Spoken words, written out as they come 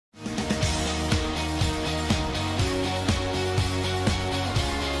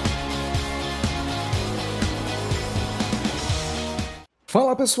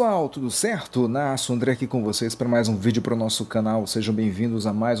Fala pessoal, tudo certo? André aqui com vocês para mais um vídeo para o nosso canal. Sejam bem-vindos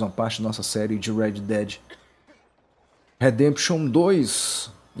a mais uma parte da nossa série de Red Dead Redemption 2.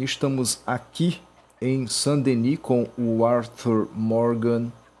 Estamos aqui em Saint-Denis com o Arthur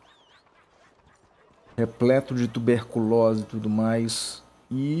Morgan, repleto de tuberculose e tudo mais.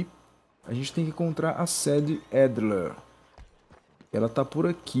 E a gente tem que encontrar a Sadie Adler. Ela tá por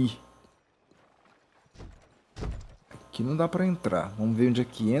aqui. Aqui não dá para entrar. Vamos ver onde é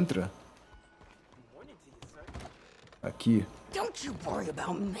que entra. Aqui. Don't you worry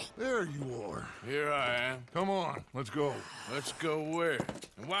about me. There you are. Here I am. Come on, let's go. Let's go where?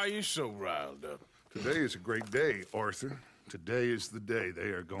 And why are you so riled up? Today is a great day, Arthur. Today is the day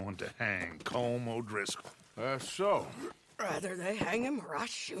they are going to hang Colm O'Driscoll. That's so. Either they hang him or I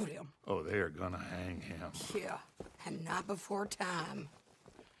shoot him. Oh, they are gonna hang him. Yeah, and not before time.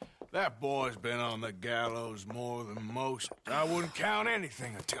 That boy's been on the gallows more than most. I wouldn't count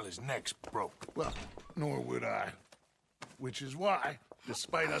anything until his neck's broke. Well, nor would I. Which is why,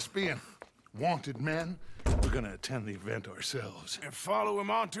 despite us being wanted men, we're gonna attend the event ourselves. And follow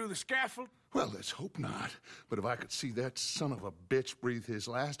him onto the scaffold? Well, let's hope not. But if I could see that son of a bitch breathe his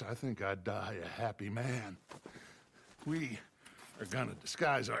last, I think I'd die a happy man. We are gonna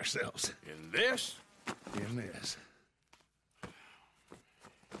disguise ourselves. In this? In this.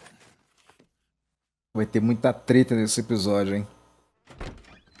 Vai ter muita treta nesse episódio, hein?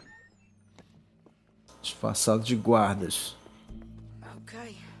 Disfarçado de guardas.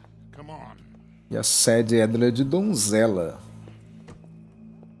 Okay. Come on. E a Sadie Adler de donzela.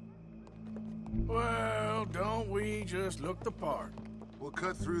 Well, don't we just look the part? We'll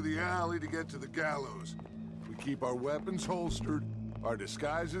cut through the alley to get to the gallows. We keep our weapons holstered, our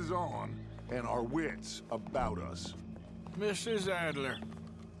disguises on, and our wits about us. Mrs. Adler,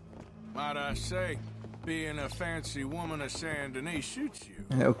 might I say, being a fancy woman of Saint-Denis shoots you.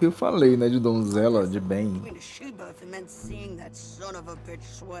 É o que eu falei, né? De donzela, de bem. Between a shoe buff and then seeing that son of a bitch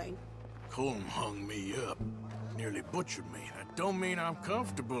swing. Colm hung me up, nearly butchered me. That don't mean I'm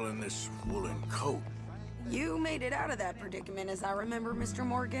comfortable in this woolen coat. You made it out of that predicament, as I remember, Mr.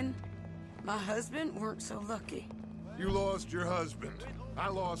 Morgan. My husband weren't so lucky. You lost your husband. I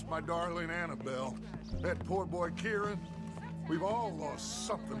lost my darling Annabelle. That poor boy Kieran. We've all lost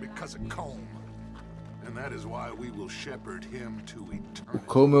something because of Colm. And that is why we will shepherd him to O eternity.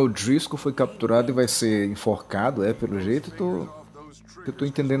 Colm O'Driscoll foi capturado e vai ser enforcado, pelo jeito. O que eu tô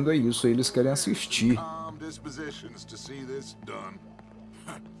entendendo é isso. Eles querem assistir. Calm dispositions to see this done.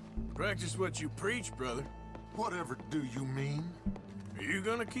 Practice what you preach, brother. Whatever do you mean? Are you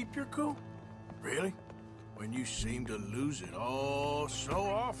gonna keep your cool? Really? When you seem to lose it all so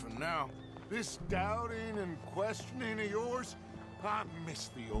often now. This doubting and questioning of yours? I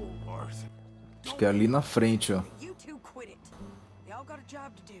miss the old Arthur. Acho que é ali na frente, ó. You two quit it. They all got a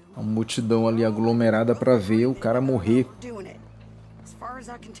job to do. A multidão ali aglomerada pra ver o cara morrer. Doing it. As far as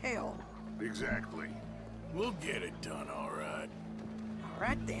I can tell. Exactly. We'll get it done, all right. All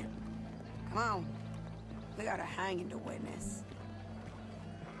right then. Come on. We got a hanging to witness.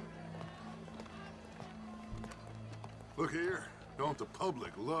 Look here. Don't the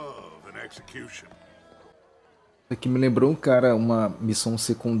public love an execution? Isso aqui me lembrou uma missão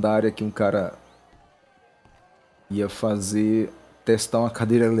secundária que um cara ia testar uma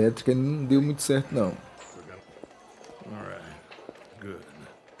cadeira elétrica e não deu muito certo, não. All right. Good.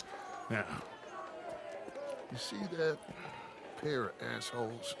 Now, you see that pair of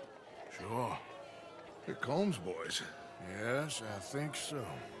assholes? Sure. They're Colm's boys. Yes, I think so.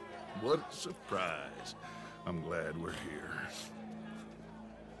 What a surprise. I'm glad we're here.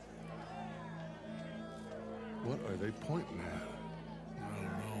 What are they pointing at? I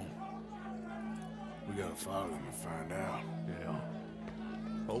don't know. We gotta follow them and find out. Yeah.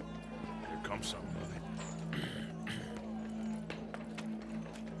 Oh, here comes somebody.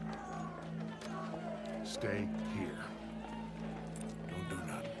 Stay here. Don't do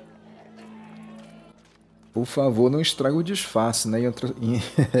nothing. Por favor, não estrague o disfarce, né?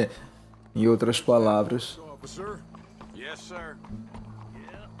 Em outras palavras. Officer, Yes, sir.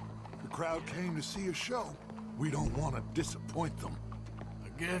 the crowd came to see a show. We don't want to disappoint them. I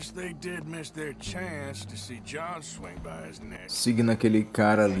guess they did miss their chance to see John swing by his neck. Siga naquele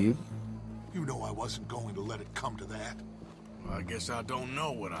cara ali. You know I wasn't going to let it come to that. Well, I guess I don't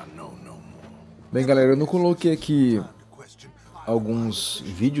know what I know no more. Bem, galera, eu não coloquei aqui Time to question. alguns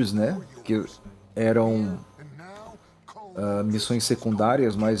vídeos, né? Que eram And now, Colm missões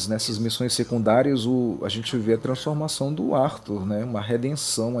secundárias, mas nessas missões secundárias a gente vê a transformação do Arthur, né? Uma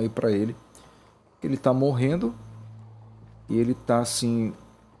redenção aí pra ele. Ele tá morrendo e ele tá assim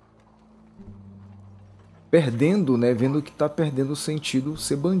perdendo, né? Vendo que tá perdendo o sentido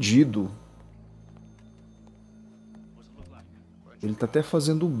ser bandido. Ele tá até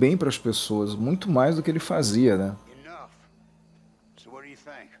fazendo bem para as pessoas, muito mais do que ele fazia, né? Enough. So what do you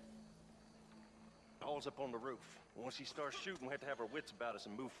think? All's up on the roof. Once he starts shooting, we have to have our wits about us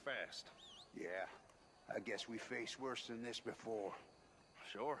and move fast. Yeah, I guess we faced worse than this before.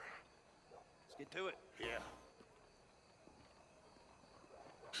 Sure. Let's get to it. Yeah.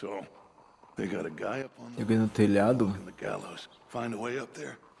 So, they got a guy up on Cheguei no telhado. the gallows. Find a way up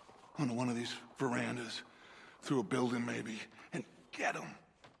there, onto one of these verandas, through a building maybe, and get him.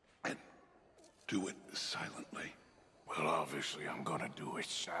 And do it silently. Well, obviously I'm gonna do it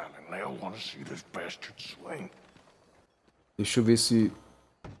silently. I wanna see this bastard swing. Deixa eu ver se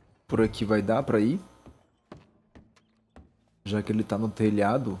por aqui vai dar pra ir. Já que ele tá no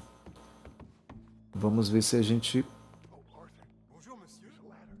telhado. Vamos ver se a gente...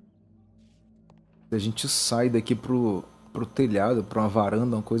 Se a gente sai daqui pro telhado, pra uma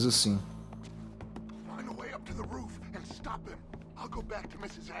varanda, uma coisa assim. Find a way up to the roof and stop him. I'll go back to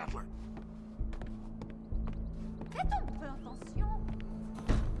Mrs. Adler. Faites un peu attention.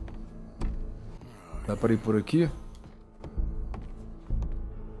 Dá pra ir por aqui?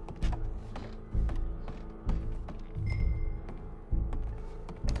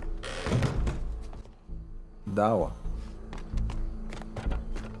 Dá, ó.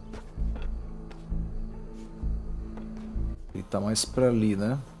 Ele tá mais pra ali,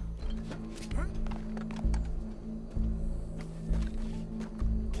 né?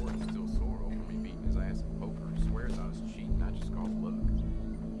 Still sore over me beating his ass in poker. Swears I was cheating. I just called luck.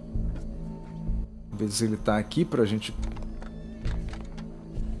 Vamos ver se ele tá aqui pra gente...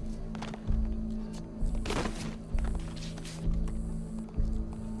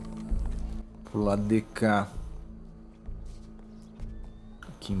 Pro lado de cá.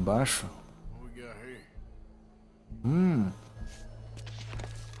 Aqui embaixo. What we got here?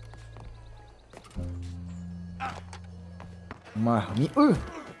 Uma arminha.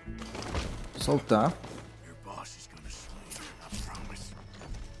 Soltar. Your boss is gonna swing, I promise.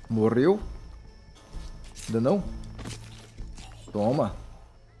 Morreu? Ainda não? Toma.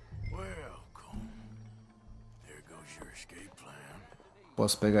 Well, Colm, there goes your escape plan.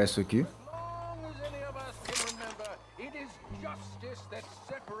 Posso pegar isso aqui? Long as any of us can remember, it is justice that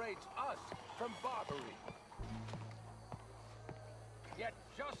separates us from barbary. Yet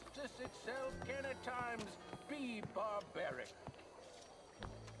justice itself can at times be barbaric.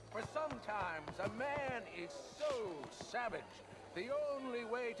 For sometimes a man is so savage, the only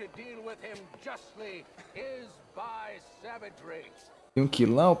way to deal with him justly is by savagery. Tenho que ir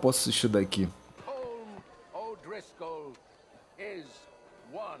lá ou posso assistir daqui? Colm O'Driscoll is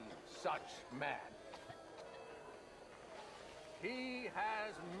one such man. He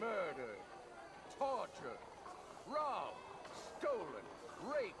has murdered, tortured, robbed, stolen,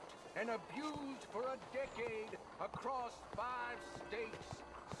 raped, and abused for a decade across 5 states,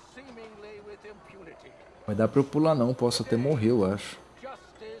 seemingly with impunity. Vai dar pra eu pular não, posso até morrer, eu acho.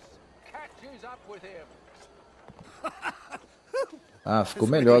 Justice catches up with him. Ah, ficou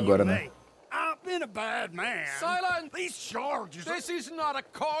melhor agora, né? I've been a bad man. Silence! These charges are... This is not a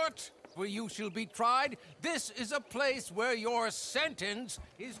court where you shall be tried. This is a place where your sentence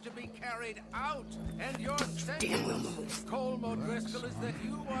is to be carried out. And your sentence, Colm O'Driscoll, is that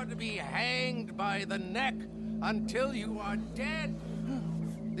you are to be hanged by the neck until you are dead.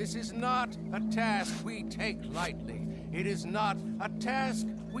 This is not a task we take lightly. It is not a task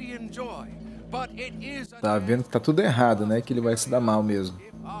we enjoy. But it is a Tá vendo que tá tudo errado, né? Que ele vai se dar mal mesmo.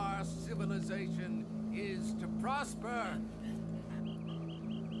 if our civilization is to prosper.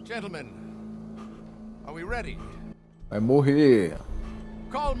 Gentlemen, are we ready? Vai morrer.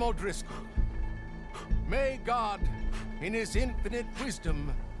 Colm O'Driscoll, may God, in his infinite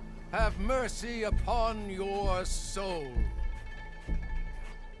wisdom, have mercy upon your soul.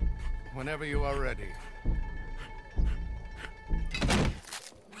 Whenever you are ready.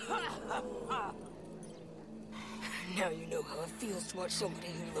 Now you know how it feels to watch somebody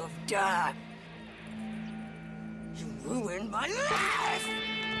you love die. You ruined my life!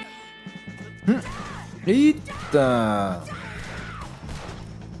 Eita!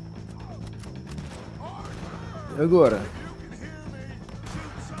 E agora?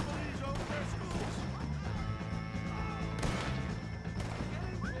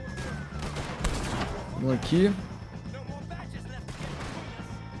 Um aqui.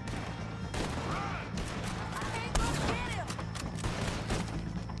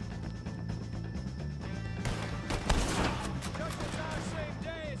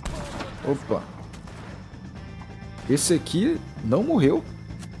 Opa. Esse aqui não morreu.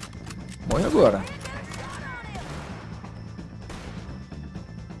 Morre agora.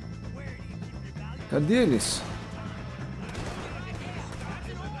 Cadê eles?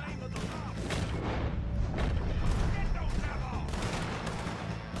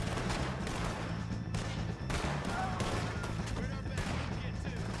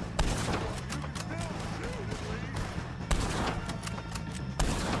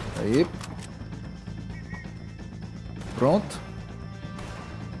 Aí. Pronto.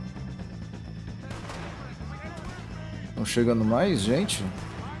 Estão chegando mais, gente?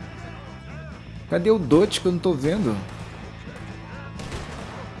 Cadê o Dot que eu não tô vendo?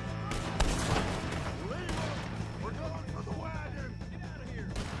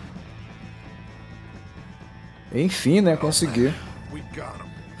 Enfim, né? Consegui. We got him.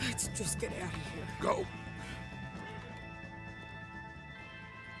 Let's just get out of here. Go.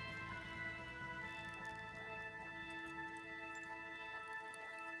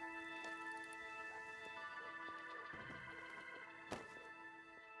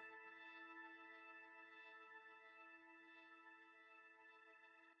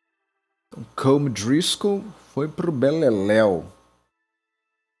 Colm Driscoll foi pro Beleléu.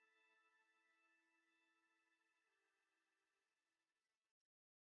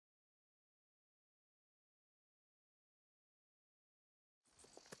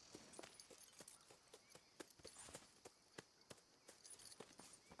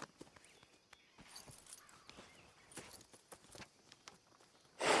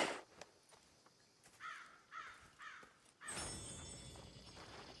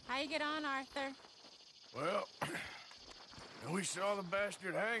 How you get on, Arthur? Well, we saw the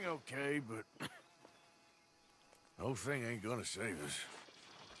bastard hang okay, but the whole thing ain't gonna save us.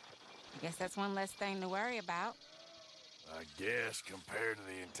 I guess that's one less thing to worry about. I guess compared to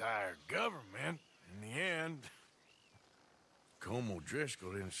the entire government, in the end, Colm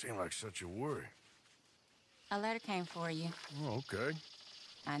O'Driscoll didn't seem like such a worry. A letter came for you. Oh, okay.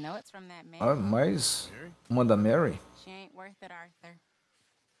 I know it's from that man. Ah, mais uma da Mary. She ain't worth it, Arthur.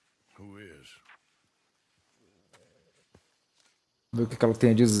 Who is? Vê o que ela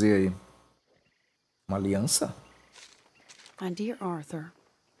tem a dizer aí. Uma aliança? My dear Arthur,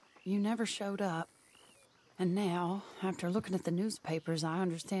 you never showed up. And now, after looking at the newspapers, I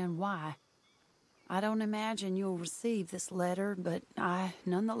understand why. I don't imagine you'll receive this letter, but I,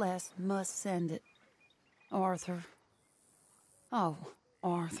 nonetheless, must send it. Arthur. Oh,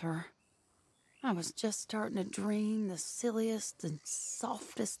 Arthur. I was just starting to dream the silliest and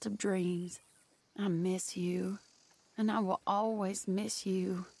softest of dreams. I miss you, and I will always miss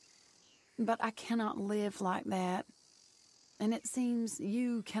you. But I cannot live like that. And it seems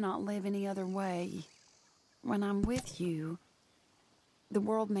you cannot live any other way. When I'm with you, the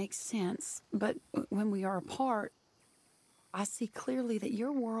world makes sense. But when we are apart, I see clearly that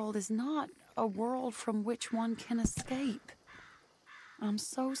your world is not a world from which one can escape. I'm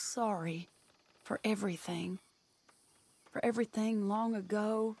so sorry for everything. For everything long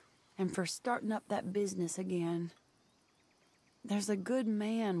ago, and for starting up that business again. There's a good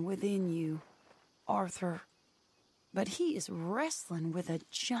man within you, Arthur, but he is wrestling with a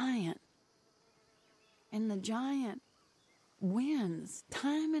giant. And the giant wins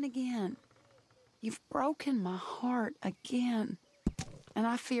time and again. You've broken my heart again, and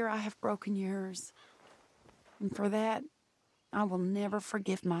I fear I have broken yours. And for that, I will never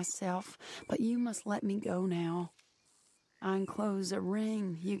forgive myself, but you must let me go now. I enclose a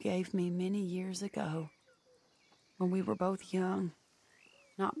ring you gave me many years ago, when we were both young.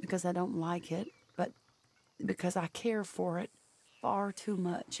 Not because I don't like it, but because I care for it far too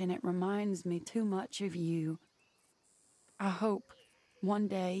much, and it reminds me too much of you. I hope one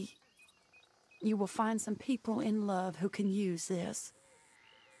day you will find some people in love who can use this,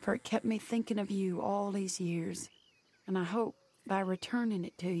 for it kept me thinking of you all these years, and I hope by returning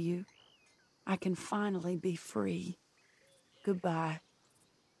it to you, I can finally be free. Goodbye,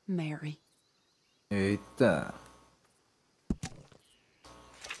 Mary. Eita.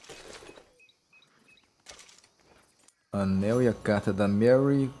 Anel e a carta da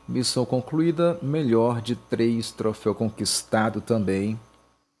Mary. Missão concluída. Melhor de 3. Troféu conquistado também.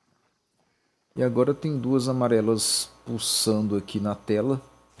 E agora tem duas amarelas pulsando aqui na tela.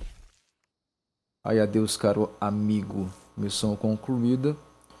 Aí, adeus, caro amigo. Missão concluída.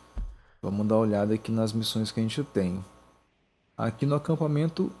 Vamos dar uma olhada aqui nas missões que a gente tem. Aqui no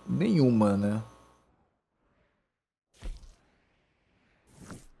acampamento, nenhuma, né?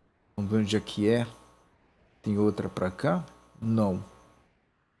 Vamos ver onde é que é. Tem outra pra cá? Não.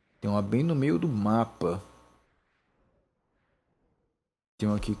 Tem uma bem no meio do mapa. Tem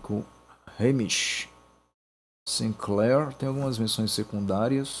uma aqui com Hamish Sinclair. Tem algumas missões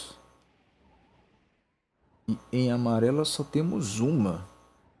secundárias. E em amarela só temos uma.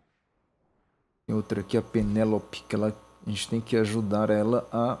 Tem outra aqui, a Penélope, que a gente tem que ajudar ela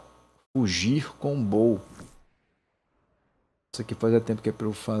a fugir com o Bow. Isso aqui faz tempo que é para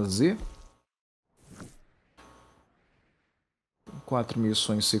eu fazer. 4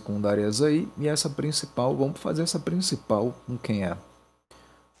 missões secundárias aí. E essa principal, vamos fazer essa principal com quem é?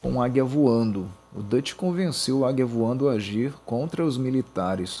 Com Águia Voando. O Dutch convenceu o Águia Voando a agir contra os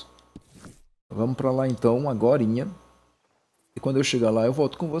militares. Vamos para lá então, agorinha. E quando eu chegar lá eu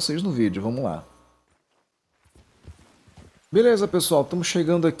volto com vocês no vídeo. Vamos lá. Beleza, pessoal. Estamos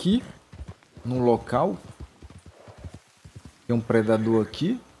chegando aqui no local. Tem um predador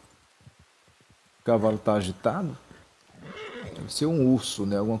aqui. O cavalo está agitado. Deve ser um urso,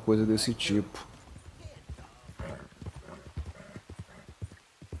 né? Alguma coisa desse tipo.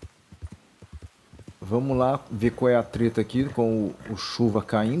 Vamos lá ver qual é a treta aqui com o chuva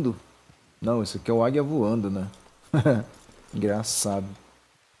caindo. Não, esse aqui é o Águia Voando, né? Engraçado.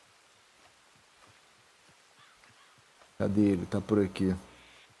 Cadê ele? Tá por aqui.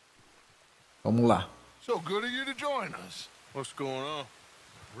 Vamos lá. So good of you to join us. What's going on?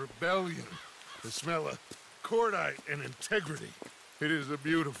 Rebellion. The smell of cordite and integrity. It is a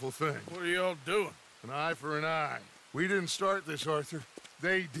beautiful thing. What are y'all doing? An eye for an eye. We didn't start this, Arthur.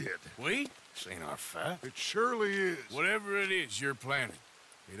 They did. We? This ain't our fight. It surely is. Whatever it is you're planning,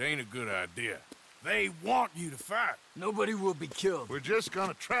 it ain't a good idea. They want you to fight. Nobody will be killed. We're just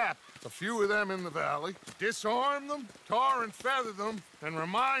gonna trap a few of them in the valley, disarm them, tar and feather them, and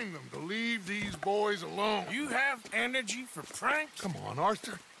remind them to leave these boys alone. You have energy for pranks? Come on,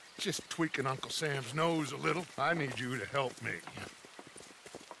 Arthur. Just tweaking Uncle Sam's nose a little. I need you to help me.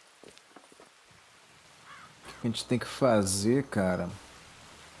 O que a gente tem que fazer, cara?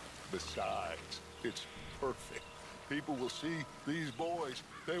 Besides, it's perfect. People will see these boys.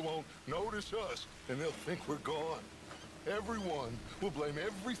 They won't notice us, and they'll think we're gone. Everyone will blame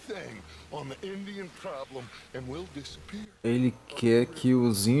everything on the Indian problem, and we'll disappear. Ele quer que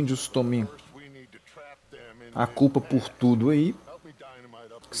os índios tomem a culpa por tudo aí,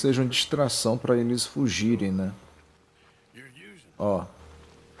 que seja uma distração para eles fugirem, né? Ó.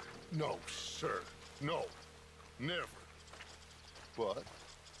 No, sir. No. Never. But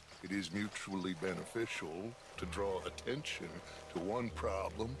it is mutually beneficial to draw attention to one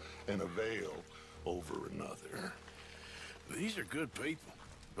problem and avail over another. These are good people,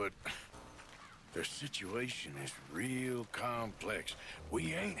 but their situation is real complex.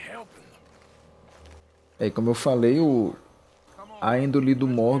 We ain't helping them. É, como eu falei, a índole do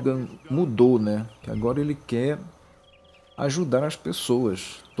Morgan mudou, né? Que agora ele quer ajudar as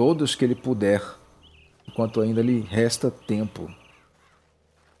pessoas, todas que ele puder, enquanto ainda lhe resta tempo.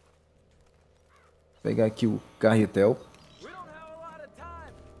 Vou pegar aqui o carretel.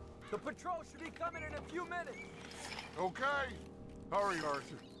 Okay. Hurry,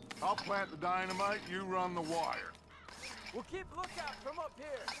 Arthur. I'll plant the dynamite, you run the wire. We'll keep lookout from up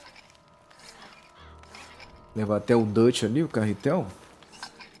here. Levar até o Dutch ali, o carretel.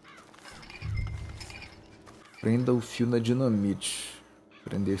 Prenda o fio na dinamite.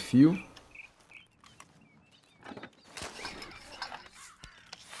 Prender fio.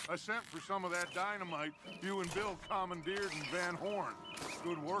 I sent for some of that dynamite you and Bill commandeered in Van Horn.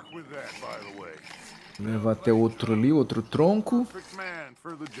 Good work with that, by the way. Levar até outro ali, outro tronco. Perfect man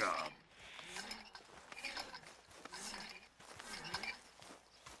for the job.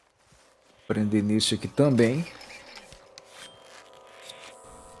 Prender nesse aqui também.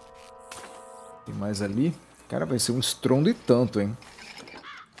 Tem mais ali. Cara, vai ser um estrondo e tanto, hein?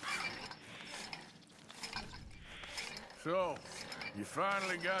 So, you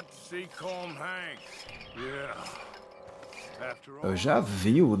finally got to see Colm hang. Yeah. After all, Eu já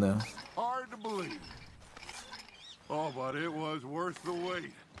viu, né? hard to believe. Oh, but it was worth the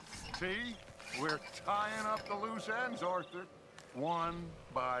wait. See? We're tying up the loose ends, Arthur. One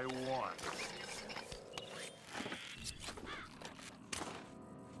by one.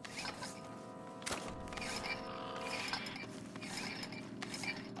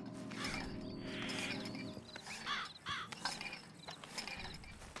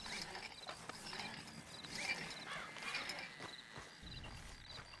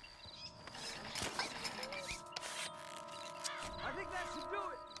 I think that should do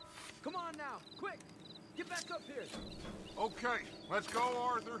it. Come on now, quick. Get back up here. Okay, let's go,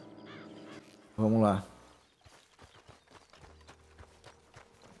 Arthur. Vamos lá.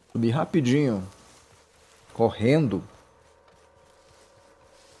 Subir rapidinho. Correndo.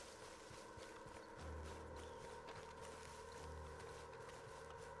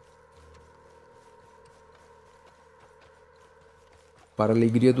 Para a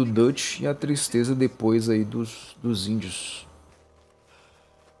alegria do Dutch e a tristeza depois aí dos índios.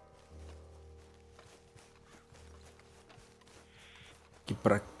 aqui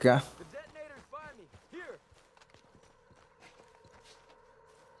pra cá.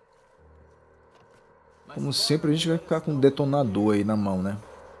 Como sempre, a gente vai ficar com um detonador aí na mão, né?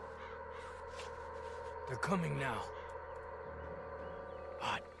 They're coming now.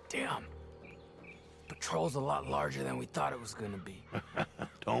 Ah, damn. Patrol's a lot larger than we thought it was gonna be.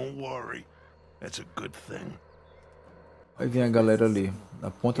 Don't worry. That's a good thing. Aí vem a galera ali, na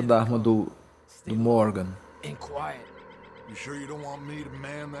ponta da arma do Morgan. And quiet. You sure you don't want me to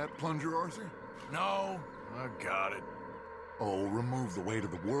man that plunger, Arthur? No, I got it. Oh, remove the weight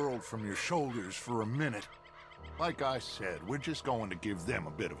of the world from your shoulders for a minute. Like I said, we're just going to give them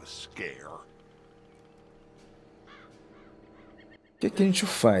a bit of a scare. O que que a gente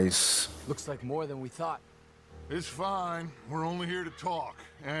faz? Looks like more than we thought. It's fine. We're only here to talk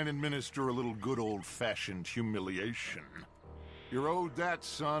and administer a little good old-fashioned humiliation. You're owed that,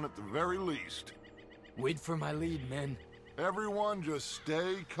 son, at the very least. Wait for my lead, men. Everyone just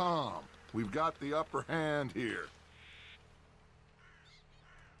stay calm. We've got the upper hand here.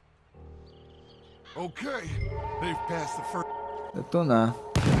 Okay, they've passed the first... Detonar.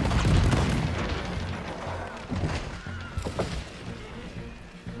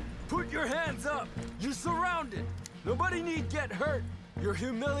 Put your hands up! You're surrounded! Nobody need get hurt! Your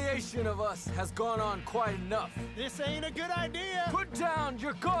humiliation of us has gone on quite enough. This ain't a good idea! Put down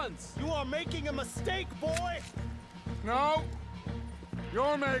your guns! You are making a mistake, boy! No,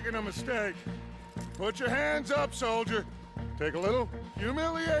 you're making a mistake. Put your hands up, soldier. Take a little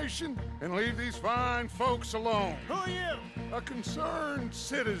humiliation and leave these fine folks alone. Who are you? A concerned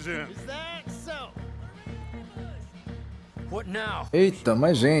citizen. Is that so? What now? Eita,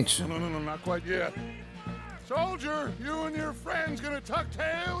 mais gente. No, not quite yet. Soldier, you and your friends gonna tuck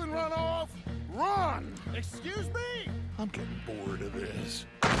tail and run off? Run! Excuse me? I'm getting bored of this.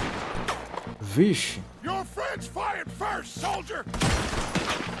 Vixe. Your friends fired first, soldier!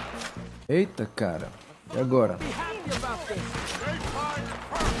 Eita, cara. E agora? Be happy about this! They fired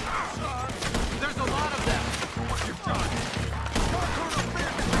first, son! There's a lot of them! What you've done!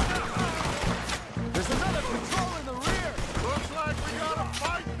 There's another patrol in the rear! Looks like we got a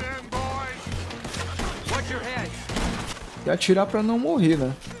fight then, boys! Watch your heads! E atirar pra não morrer,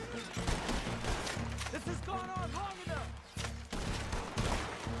 né? This has gone on long enough!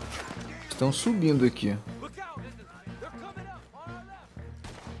 Estão subindo aqui. Look out! They're coming up on our left!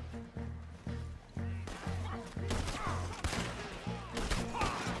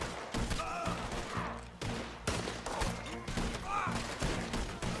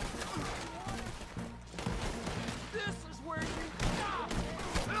 This is where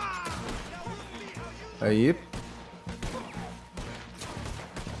Aí.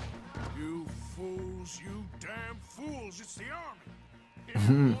 You fools, you damn fools! It's the army! It's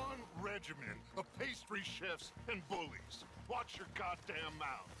one regiment of pastry chefs and bullies. Watch your goddamn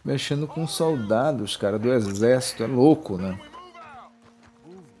mouth! Mexendo com soldados, cara, do exército. É louco, né? We move out!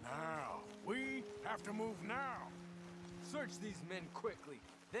 Move now. We have to move now. Search these men quickly,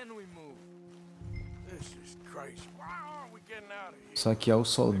 then we move. This is crazy. Why aren't we getting out of here? Saquear os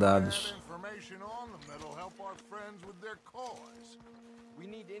soldados. Information on them that'll help our friends with their cause. We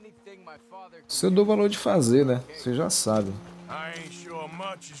need anything my father. Isso eu dou valor de fazer, né? Você já sabe. I ain't sure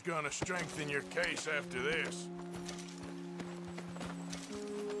much is gonna strengthen your case after this.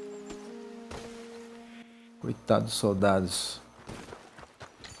 Coitados dos soldados.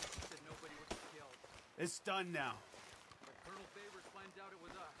 It's done now.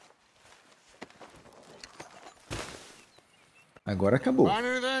 Agora acabou. Find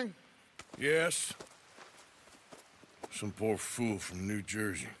anything? Yes. Some poor fool from New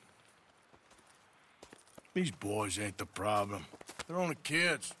Jersey. These boys ain't the problem. They're only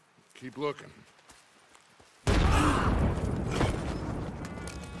kids. Keep looking.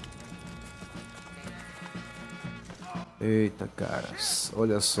 Eita, cara.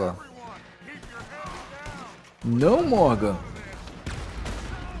 Olha só. Não, Morgan.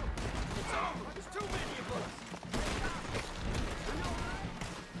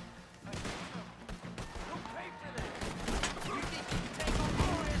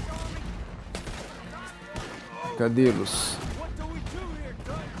 Cadê-los?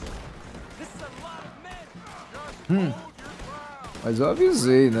 Mas eu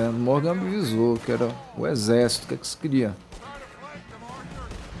avisei, né? O Morgan me avisou que era o exército. O que é que se queria?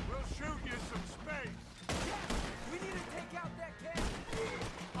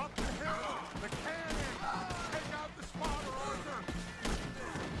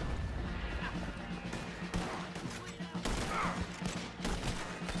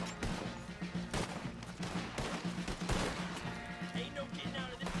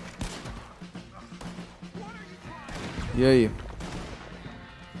 E aí?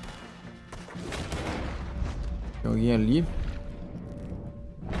 Tem alguém ali.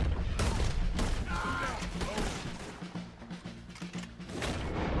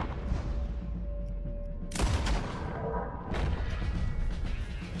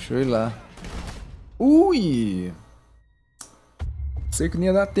 Deixa eu ir lá. Ui! Sei que não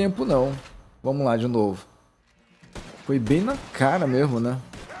ia dar tempo não. Vamos lá de novo. Foi bem na cara mesmo, né?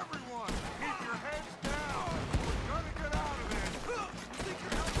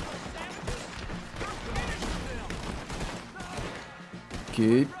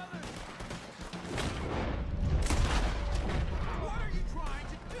 Ok.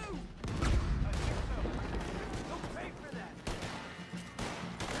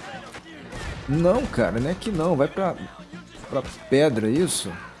 Não, cara, não é que não. Vai pra pedra,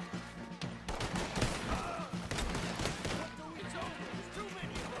 isso?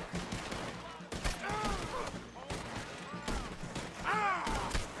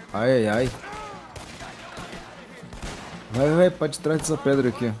 Ai, ai, ai. Vai, pode trás dessa pedra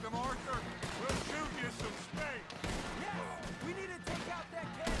aqui.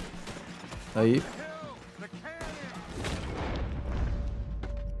 Aí.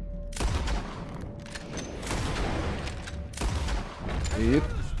 Aí.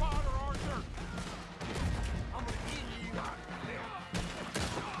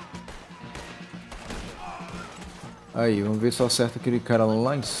 Aí, vamos ver se eu acerto aquele cara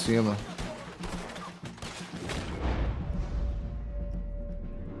lá em cima.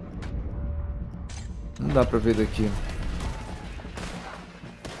 Não dá pra ver daqui.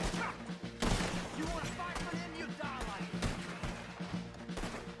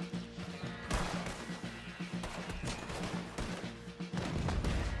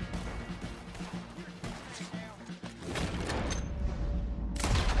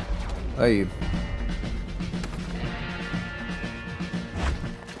 Aí.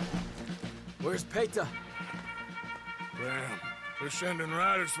 Where's Peter? Damn, they're sending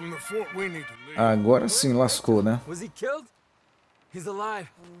riders from the fort. We need to leave. Agora sim lascou, né? Was he killed? He's alive.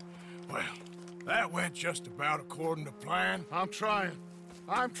 Well, that went just about according to plan. I'm trying,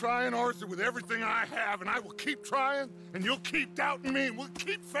 Arthur, with everything I have, and I will keep trying, and you'll keep doubting me, and we'll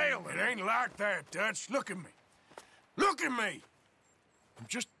keep failing. It ain't like that, Dutch. Look at me. Look at me.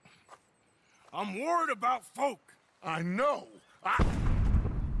 I'm worried about folk. I know.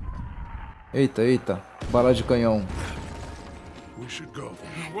 Eita, eita. Bala de canhão. We should go.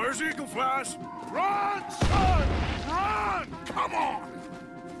 Where's Eagle Flies? Run, son! Run! Come on!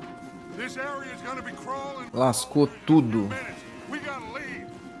 This area is gonna be crawling. Lascou tudo. We gotta leave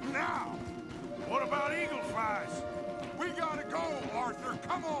now. What about Eagle Flies? We gotta go, Arthur.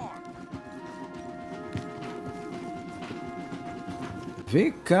 Come on.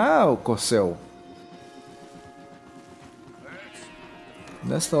 Vem cá, ô Corcel.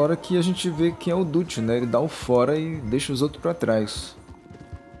 Nesta hora que a gente vê quem é o Dutch, né? Ele dá o fora e deixa os outros pra trás.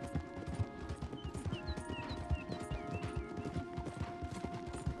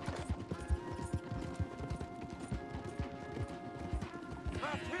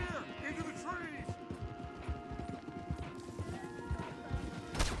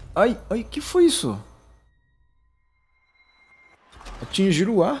 Ai, ai, que foi isso?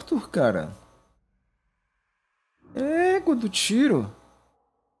 Atingiram o Arthur, cara. Égua do tiro.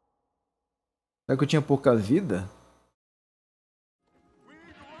 Será que eu tinha pouca vida?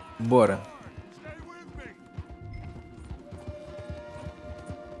 Bora.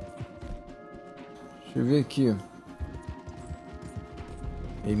 Deixa eu ver aqui.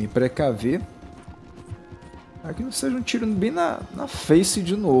 E me precaver. Aqui não seja um tiro bem na face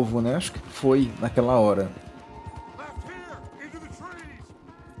de novo, né? Acho que foi naquela hora.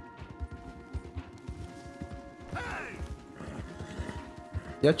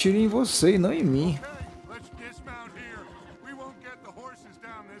 E atirei em você e não em mim.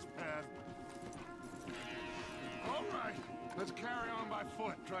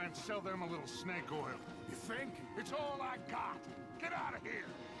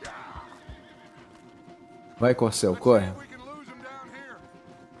 Vai, Corcel, corre.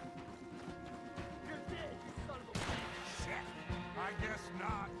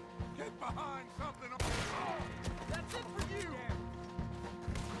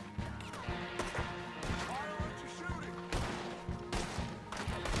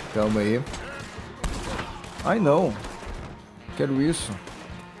 Calma aí. Ai, não. Quero isso.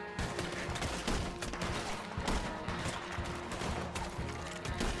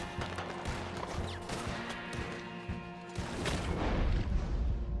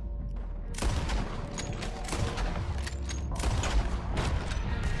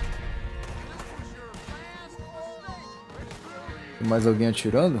 Tem mais alguém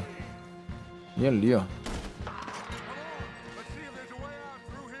atirando? E ali, ó.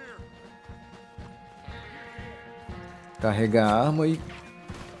 Carrega a arma e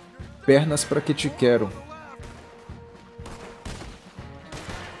pernas pra que te quero.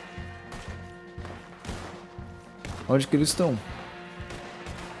 Onde que eles estão?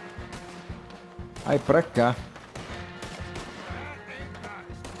 Ai, pra cá.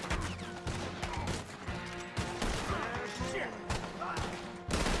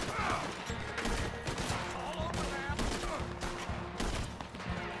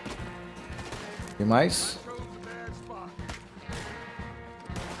 Tem mais?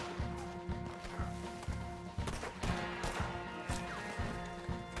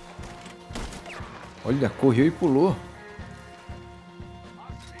 Olha, correu e pulou.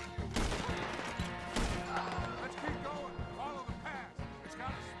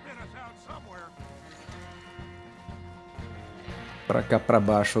 Pra cá, pra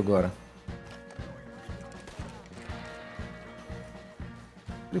baixo agora.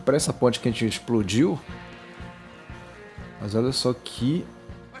 Ele parece a ponte que a gente explodiu. Mas olha só que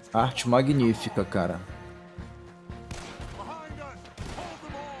arte magnífica, cara.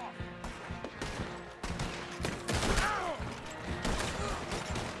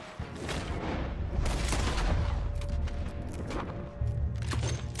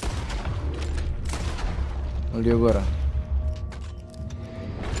 Ali agora.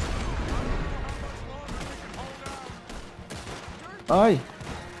 Ai!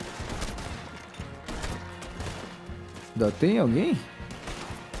 Ainda tem alguém?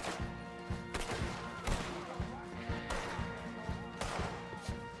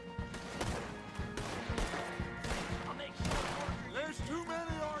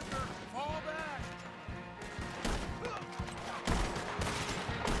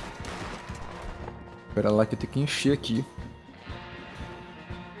 Espera lá que eu tenho que encher aqui.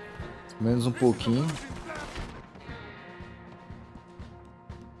 Menos um pouquinho.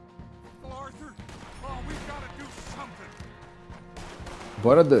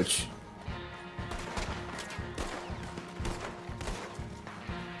 Bora, Dutch.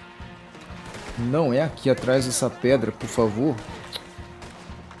 Não é aqui atrás dessa pedra, por favor.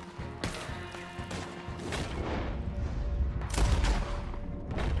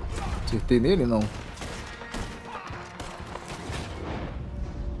 Acertei nele? Não.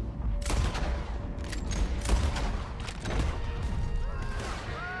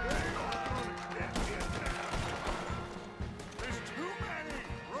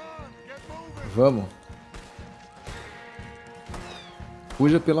 Vamos.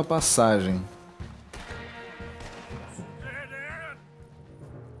 Fuja pela passagem.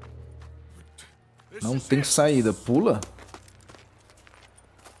 Não tem saída. Pula.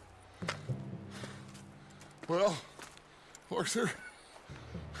 Well, Arthur.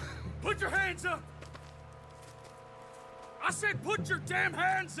 Put your hands up! I said put your damn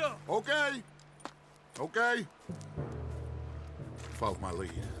hands up! Okay. Okay. Follow my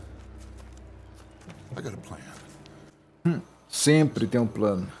lead. I got a plan. Sempre tem um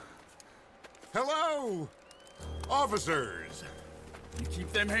plano. Hello, officers. You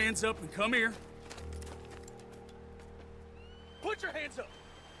keep them hands up and come here. Put your hands up.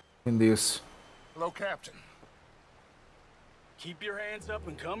 Entendesse. Hello, Captain. Keep your hands up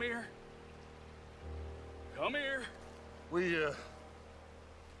and come here. Come here. We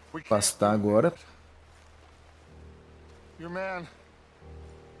Afastar agora. Your man.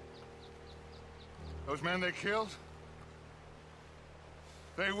 Those men they killed?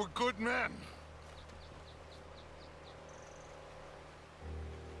 They were good men.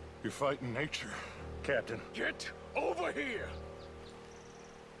 You're fighting nature, Captain. Get over here.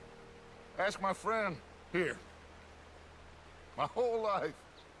 Ask my friend here. My whole life,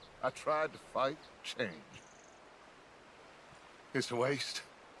 I tried to fight change. It's a waste.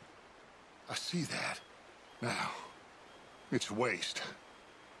 I see that now. It's waste.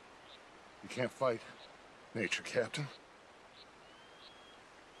 You can't fight nature, Captain.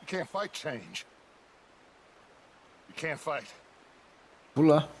 You can't fight change. You can't fight.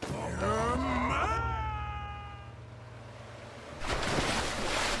 Pular.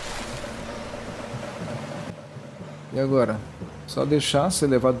 E agora? Só deixar ser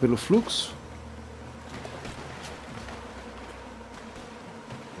levado pelo fluxo?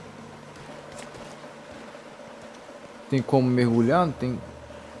 Tem como mergulhar? Não tem.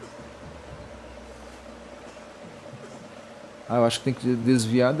 Ah, eu acho que tem que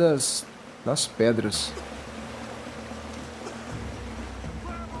desviar das pedras.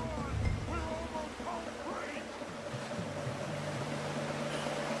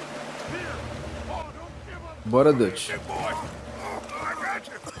 Bora, Dutch.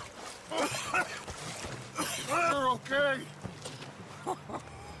 You're okay.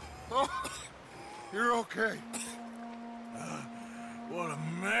 Oh, you're okay.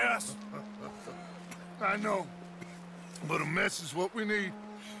 mess. I know, but a mess is what we need.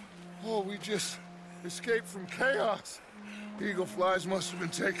 Oh, we just escaped from chaos. Eagle flies must have been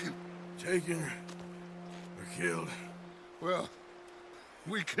taken. Taken or killed? Well,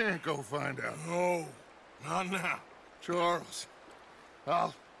 we can't go find out. No, not now. Charles,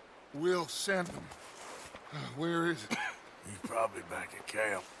 we'll send them. Where is it? He's probably back at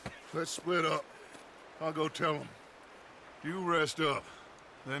camp. Let's split up. I'll go tell him. You rest up,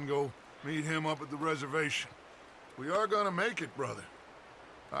 then go meet him up at the reservation. We are gonna make it, brother.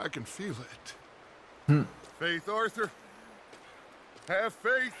 I can feel it. Faith, Arthur. Have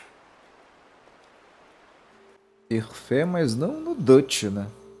faith. Ter fé, mas não no Dutch, né?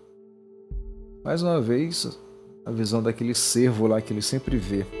 Mais uma vez, a visão daquele cervo lá que ele sempre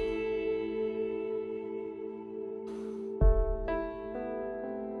vê.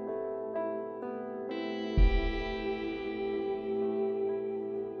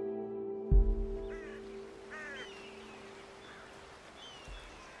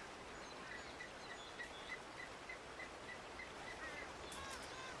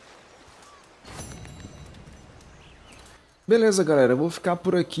 Beleza, galera, eu vou ficar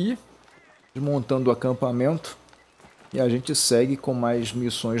por aqui, desmontando o acampamento, e a gente segue com mais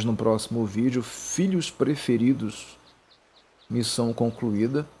missões no próximo vídeo. Filhos preferidos, missão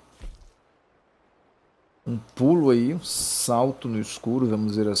concluída. Um pulo aí, um salto no escuro,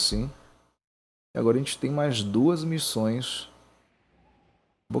 vamos dizer assim. E agora a gente tem mais duas missões.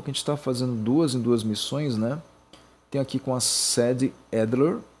 Bom que a gente está fazendo duas em duas missões, né? Tem aqui com a Sadie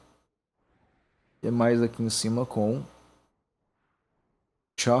Adler, e mais aqui em cima com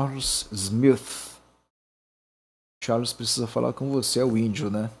Charles Smith. Charles precisa falar com você, é o índio,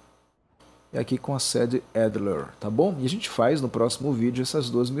 né? E aqui com a Sadie Adler, tá bom? E a gente faz no próximo vídeo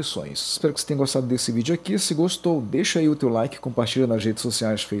essas duas missões. Espero que você tenha gostado desse vídeo aqui. Se gostou, deixa aí o teu like, compartilha nas redes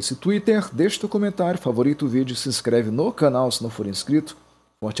sociais, Face e Twitter, deixa teu comentário, favorita o vídeo, se inscreve no canal se não for inscrito.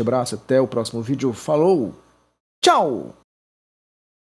 Forte abraço, até o próximo vídeo. Falou! Tchau!